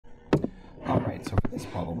this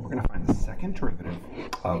problem, we're going to find the second derivative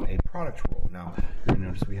of a product rule. Now, you're going to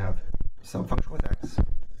notice we have some function with x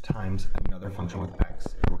times another function with x.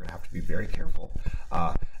 We're going to have to be very careful.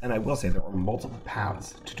 And I will say there are multiple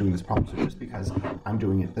paths to doing this problem. So just because I'm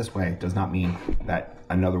doing it this way does not mean that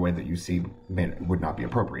another way that you see would not be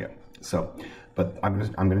appropriate. So, but I'm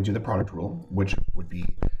going to do the product rule, which would be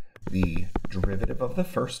the derivative of the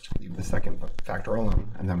first, leave the second factor alone,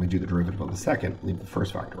 and then we do the derivative of the second, leave the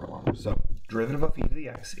first factor alone. So derivative of e to the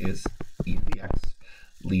x is e to the x,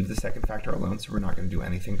 leave the second factor alone, so we're not going to do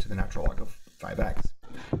anything to the natural log of 5x.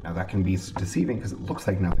 Now that can be deceiving because it looks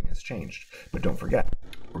like nothing has changed, but don't forget,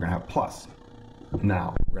 we're going to have plus.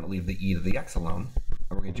 Now we're going to leave the e to the x alone,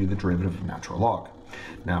 and we're going to do the derivative of natural log.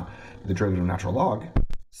 Now, the derivative of natural log,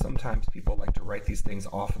 sometimes people like to write these things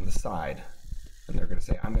off on the side, and they're going to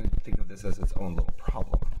say, I'm going to think of this as its own little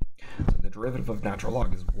problem. So the derivative of natural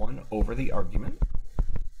log is 1 over the argument,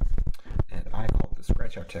 and I call it the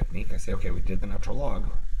scratch out technique. I say, okay, we did the natural log,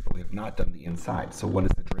 but we have not done the inside. So what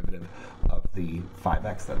is the derivative of the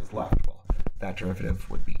 5x that is left? Well, that derivative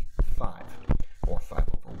would be 5, or 5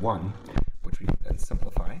 over 1, which we can then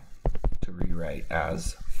simplify to rewrite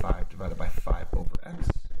as 5 divided by 5 over x.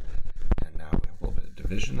 And now we have a little bit of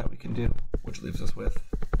division that we can do, which leaves us with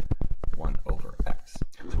 1 over x.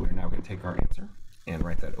 So we're now going to take our answer and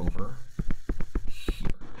write that over here.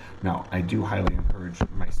 Now, I do highly encourage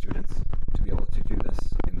my students to be able to do this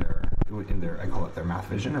in their I call it their math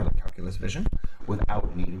vision or their calculus vision,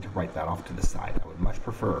 without needing to write that off to the side. I would much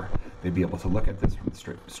prefer they be able to look at this from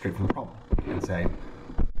straight from the problem and say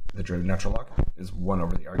the derivative of natural log is 1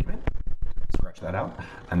 over the argument, scratch that out,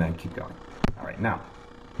 and then keep going. All right, now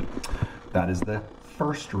that is the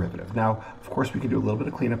first derivative. Now, of course, we can do a little bit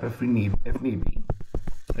of cleanup if need be.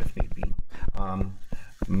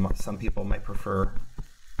 Some people might prefer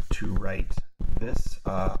to write this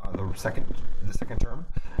on the second term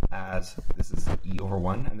as this is e over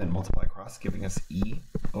 1, and then multiply across, giving us e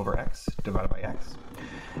over x divided by x.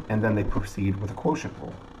 And then they proceed with a quotient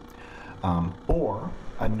rule. Or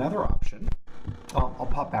another option, I'll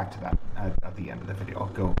pop back to that at the end of the video. I'll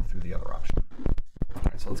go through the other option. All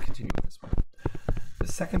right, so let's continue with this one. The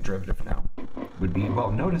second derivative now would be,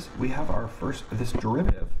 well, notice we have this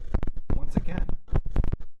derivative, once again,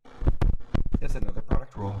 is another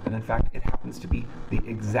product rule. And in fact, it happens to be the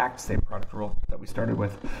exact same product rule that we started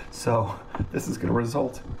with. So this is going to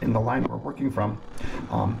result in the line we're working from.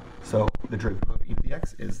 So the derivative of e to the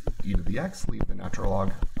x is e to the x, leave the natural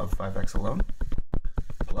log of 5x alone,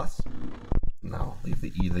 plus, now leave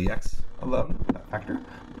the e to the x alone, that factor.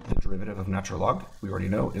 The derivative of natural log, we already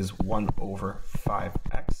know, is 1 over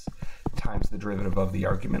 5x times the derivative of the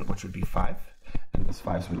argument, which would be 5. And this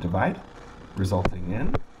 5's would divide, resulting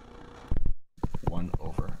in 1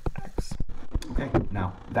 over x. Okay,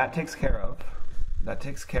 now that takes care of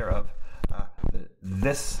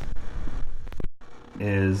this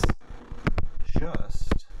is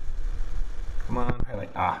just, come on,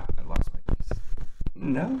 highlight, I lost my piece.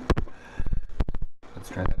 No. Let's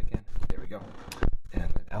try that again. There we go. And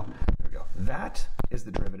then L, there we go. That is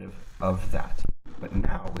the derivative of that. But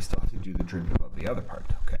now we still have to do the derivative of the other part.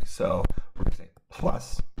 Okay, so we're going to say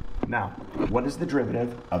plus. Now, what is the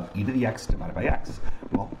derivative of e to the x divided by x?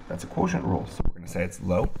 Well, that's a quotient rule. So we're going to say it's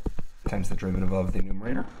low times the derivative of the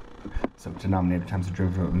numerator. So denominator times the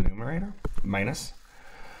derivative of the numerator minus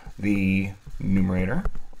the numerator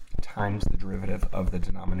times the derivative of the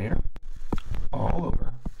denominator all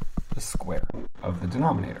over the square of the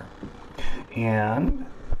denominator. And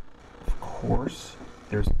of course,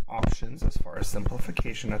 there's options as far as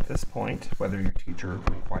simplification at this point, whether your teacher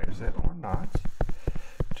requires it or not.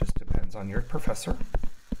 It just depends on your professor.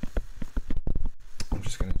 I'm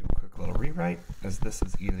just going to do a quick little rewrite, as this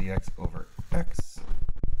is e to the x over x.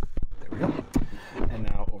 There we go. And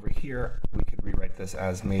now over here, we could rewrite this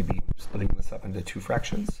as maybe splitting this up into two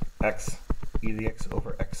fractions, x e to the x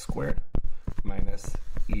over x squared minus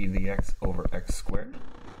e to the x over x squared.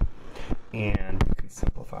 And we can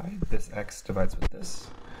simplify. This x divides with this,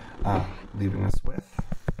 leaving us with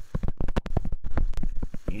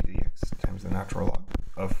e to the x times the natural log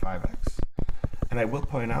of 5x. And I will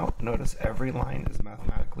point out, notice every line is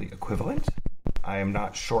mathematically equivalent. I am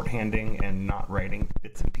not shorthanding and not writing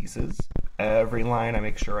bits and pieces. Every line, I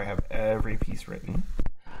make sure I have every piece written.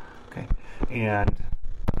 Okay, and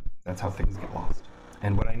that's how things get lost.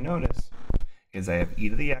 And what I notice is I have e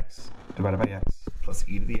to the x divided by x plus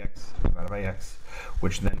e to the x divided by x,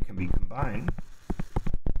 which then can be combined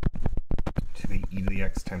to be e to the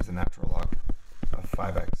x times the natural log of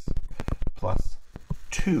 5x plus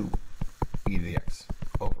 2 e to the x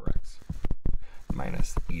over x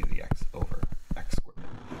minus e to the x over x squared.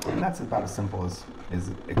 And that's about as simple as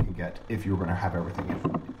it can get if you're going to have everything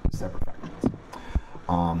in separate fractions.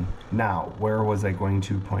 Now, where was I going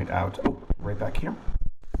to point out? Oh, right back here.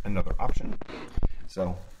 Another option.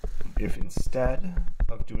 So if instead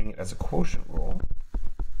of doing it as a quotient rule,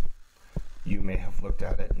 you may have looked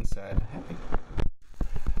at it and said, hey,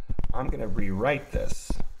 I'm going to rewrite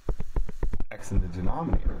this x in the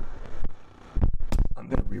denominator. I'm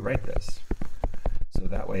going to rewrite this so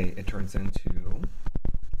that way it turns into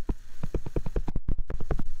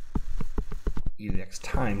e to the x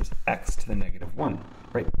times x to the negative 1,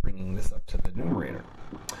 right? Bringing this up to the numerator.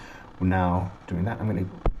 Now, doing that, I'm going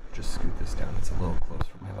to just scoot this down. It's a little close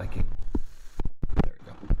for my liking. There we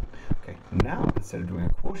go. Okay, now instead of doing a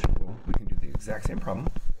quotient rule, we can do the exact same problem,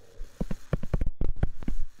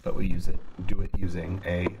 but we do it using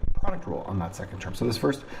a product rule on that second term. So this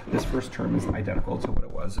first term is identical to what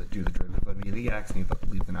it was. Do the derivative of e to the x, and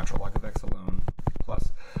leave the natural log of x alone,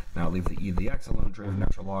 plus, now leave the e to the x alone. Derivative of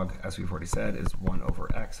natural log, as we've already said, is 1 over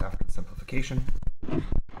x after the simplification,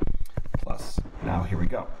 plus, now here we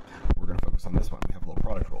go. We're going to focus on this one. We have a little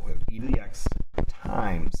product rule. We have e to the x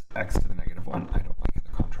times x to the negative 1. I don't like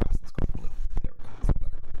the contrast. Let's go with blue. There we go. That's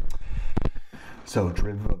better. So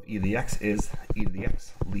derivative of e to the x is e to the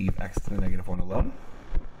x. Leave x to the negative 1 alone.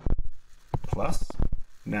 Plus,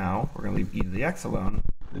 now we're going to leave e to the x alone.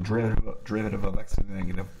 The derivative of x to the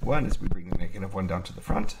negative 1 is we bring the negative 1 down to the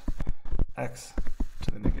front. X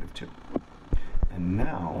to the negative 2. And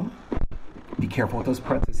now, be careful with those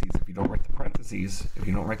parentheses. If you don't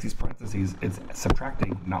write these parentheses, it's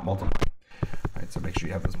subtracting, not multiplying. All right, so make sure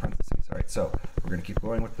you have those parentheses. All right, so we're going to keep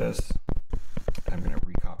going with this. I'm going to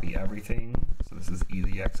recopy everything. So this is e to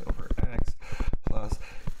the x over x plus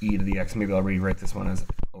e to the x. Maybe I'll rewrite this one as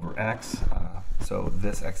over x. So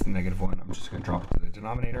this x to the negative 1, I'm just going to drop it to the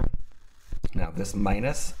denominator. Now this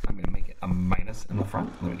minus, I'm going to make it a minus in the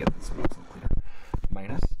front. Let me get this a little cleaner.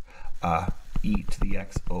 Minus e to the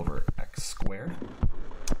x over x squared.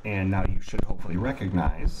 And now you should hopefully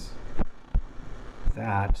recognize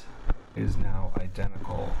that is now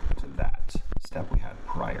identical to that step we had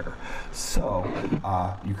prior. So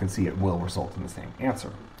you can see it will result in the same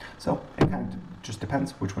answer. So it kind of just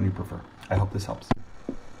depends which one you prefer. I hope this helps.